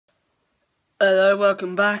Hello,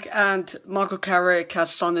 welcome back. And Michael Carrick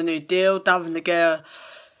has signed a new deal. David De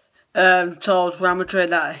Gea told Real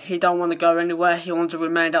Madrid that he don't want to go anywhere. He wants to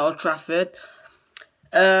remain at Old Trafford.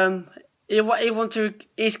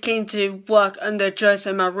 He's keen to work under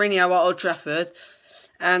Jose Mourinho at Old Trafford.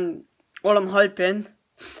 And all I'm hoping,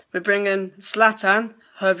 we're bringing Zlatan.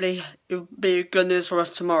 Hopefully, it'll be good news for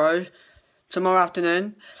us tomorrow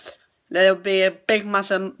afternoon. There'll be a big,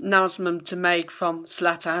 massive announcement to make from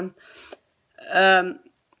Zlatan.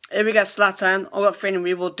 If we get Zlatan, I've got a feeling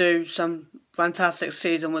we will do some fantastic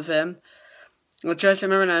season with him. With Jose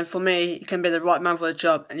Mourinho, for me, he can be the right man for the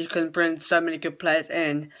job, and you can bring so many good players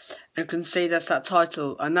in and concede us that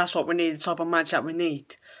title, and that's what we need, the type of match that we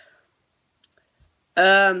need.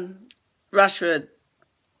 Rashford,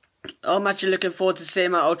 I'm actually looking forward to seeing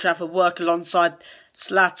him at Old Trafford work alongside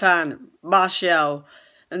Zlatan, Martial,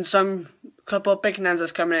 and some couple of big names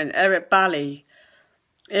that's coming in. Eric Bailly.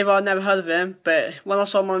 Either I've never heard of him, but when I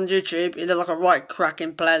saw him on YouTube, he looked like a right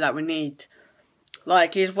cracking player that we need.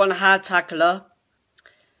 Like, he's one hard tackler,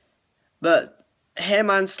 but him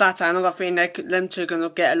and Zlatan, I think them two are going to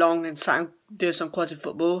get along and do some quality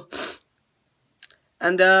football.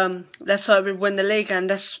 And let's hope we win the league, and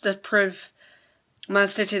let's prove Man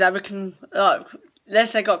City that we can.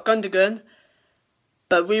 Let's say got Gundogan,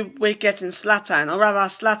 but we're getting Zlatan. I'd rather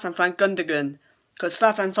have Zlatan than Gundogan, because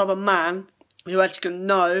Zlatan's type of man who actually can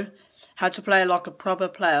know how to play like a proper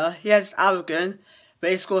player. He is arrogant,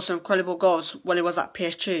 but he scored some incredible goals when he was at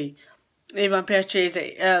PSG. Even PSG is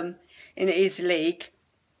in the easy league.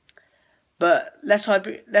 But let's hope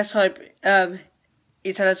he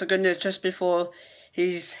tells us some good news just before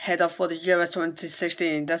he's head off for the Euro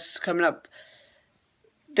 2016. That's coming up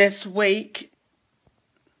this week.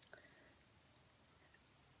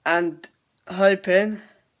 And hoping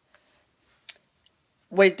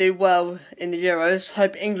we do well in the Euros.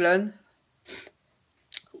 Hope England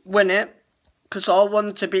win it, because I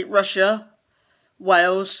wanted to beat Russia,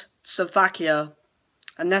 Wales, Slovakia,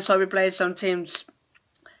 and that's why we play some teams.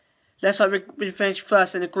 Let's hope we finish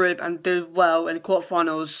first in the group and do well in the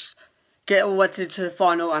quarterfinals, get all the way to the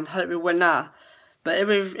final, and hope we win that. But if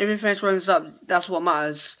we finish runners up, that's what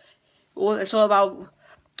matters. It's all about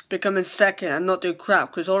becoming second and not do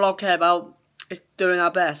crap, because all I care about is doing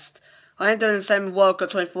our best. I ain't doing the same World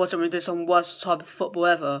Cup 2014 when we did some worst type of football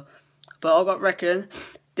ever. But I reckon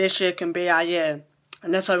this year can be our year.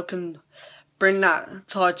 And let's hope we can bring that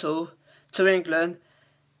title to England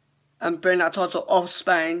and bring that title off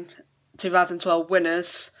Spain, 2012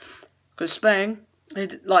 winners. Because Spain,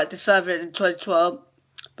 deserved it in 2012,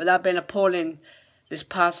 but they've been appalling this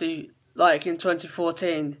past year, in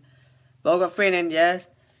 2014. But I've got a feeling, yeah,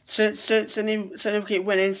 soon we keep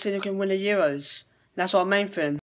winning, soon we can win the Euros. That's our main thing.